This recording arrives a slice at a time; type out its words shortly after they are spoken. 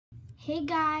Hey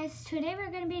guys, today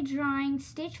we're going to be drawing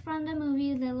Stitch from the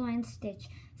movie Lilo and Stitch.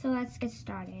 So let's get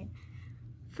started.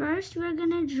 First we're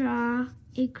going to draw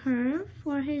a curve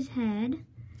for his head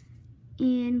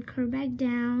and curve back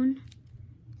down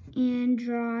and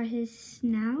draw his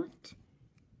snout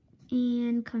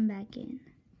and come back in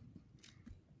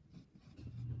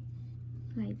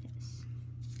like this.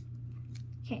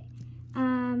 Okay,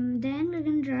 then we're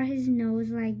going to draw his nose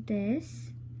like this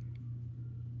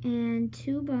and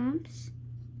two bumps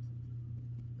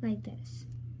like this.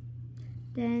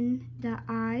 Then the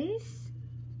eyes,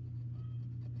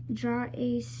 draw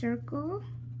a circle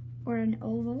or an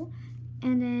oval,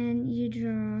 and then you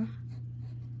draw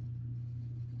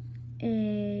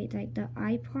like the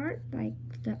eye part, like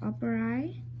the upper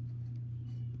eye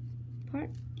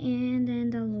part, and then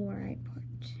the lower eye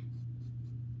part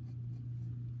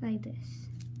like this.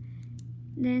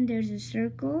 Then there's a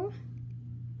circle,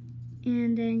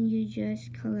 and then you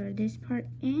just color this part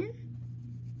in.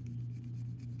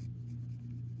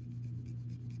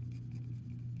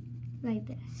 Like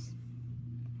this.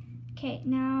 Okay,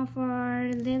 now for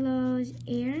Lilo's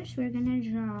ears, we're gonna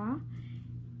draw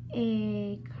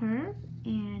a curve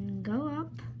and go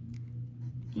up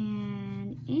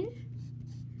and in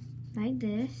like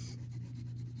this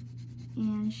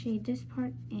and shade this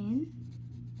part in.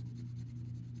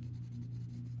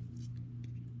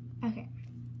 Okay.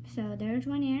 So there's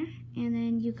one ear, and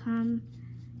then you come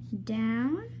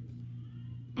down,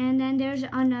 and then there's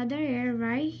another ear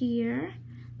right here,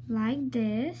 like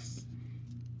this,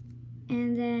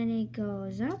 and then it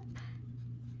goes up,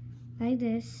 like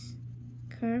this,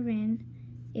 curve in,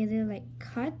 either like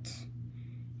cut,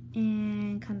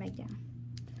 and come back down.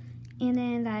 And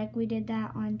then like we did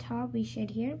that on top, we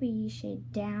shade here, we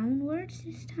shade downwards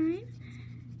this time,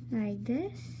 like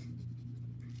this.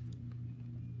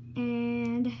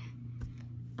 And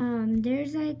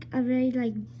there's like a very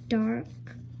like dark,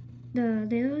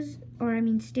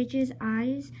 Stitch's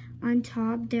eyes on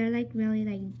top, they're like really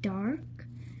like dark,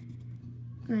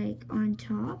 like on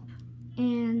top.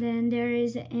 And then there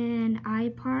is an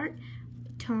eye part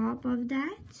top of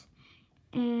that.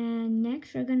 And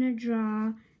next we're gonna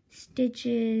draw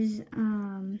Stitch's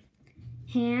hand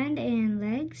and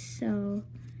legs. So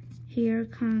here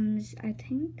comes, I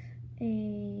think,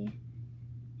 a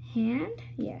hand,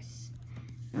 yes.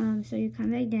 So you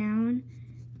come back down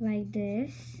like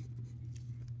this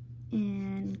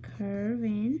and curve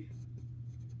in.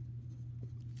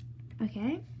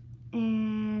 Okay,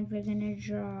 and we're gonna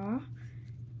draw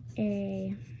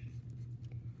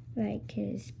like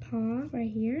his paw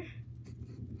right here,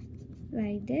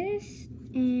 like this,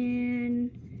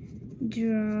 and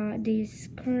draw these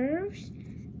curves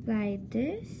like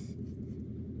this.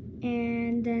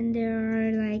 And then there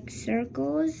are like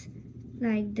circles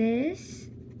like this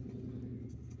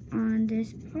on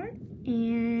this part,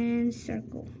 and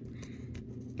circle.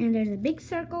 And there's a big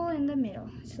circle in the middle,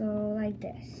 so like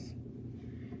this.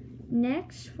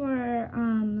 Next for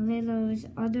Lilo's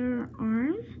other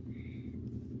arm,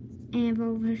 and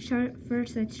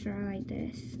first let's draw like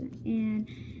this. And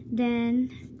then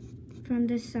from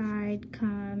the side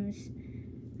comes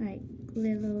like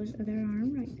Lilo's other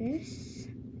arm like this.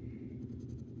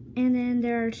 And then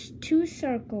there's two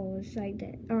circles like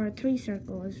that, or three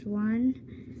circles, 1,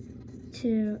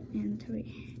 2, and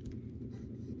 3.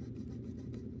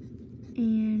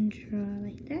 And draw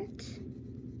like that.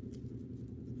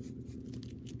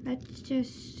 Let's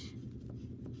just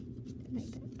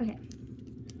like that. Okay.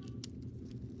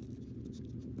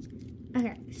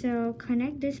 Okay, so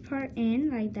connect this part in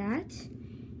like that,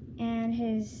 and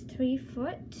his 3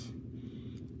 foot.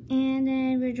 And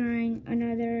then we're drawing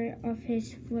another of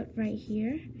his foot right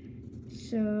here.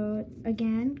 So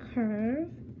again, curve,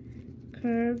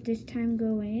 this time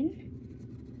go in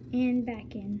and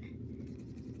back in.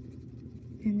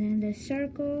 And then the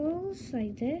circles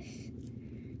like this.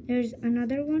 There's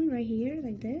another one right here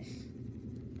like this.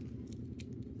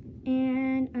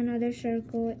 And another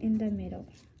circle in the middle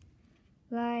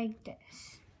like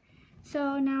this.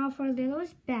 So now for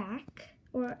Lilo's back,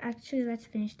 or actually let's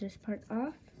finish this part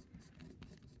off.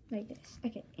 Like this.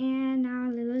 Okay, and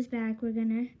now Lilo's back, we're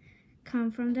gonna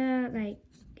come from the, like,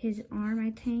 his arm,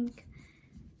 I think,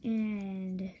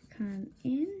 and come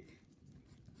in.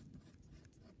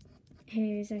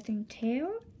 Here's, I think,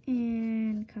 tail,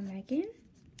 and come back in.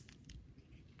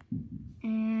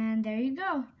 And there you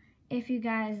go. If you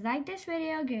guys like this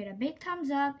video, give it a big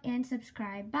thumbs up and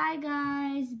subscribe. Bye,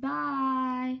 guys.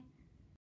 Bye.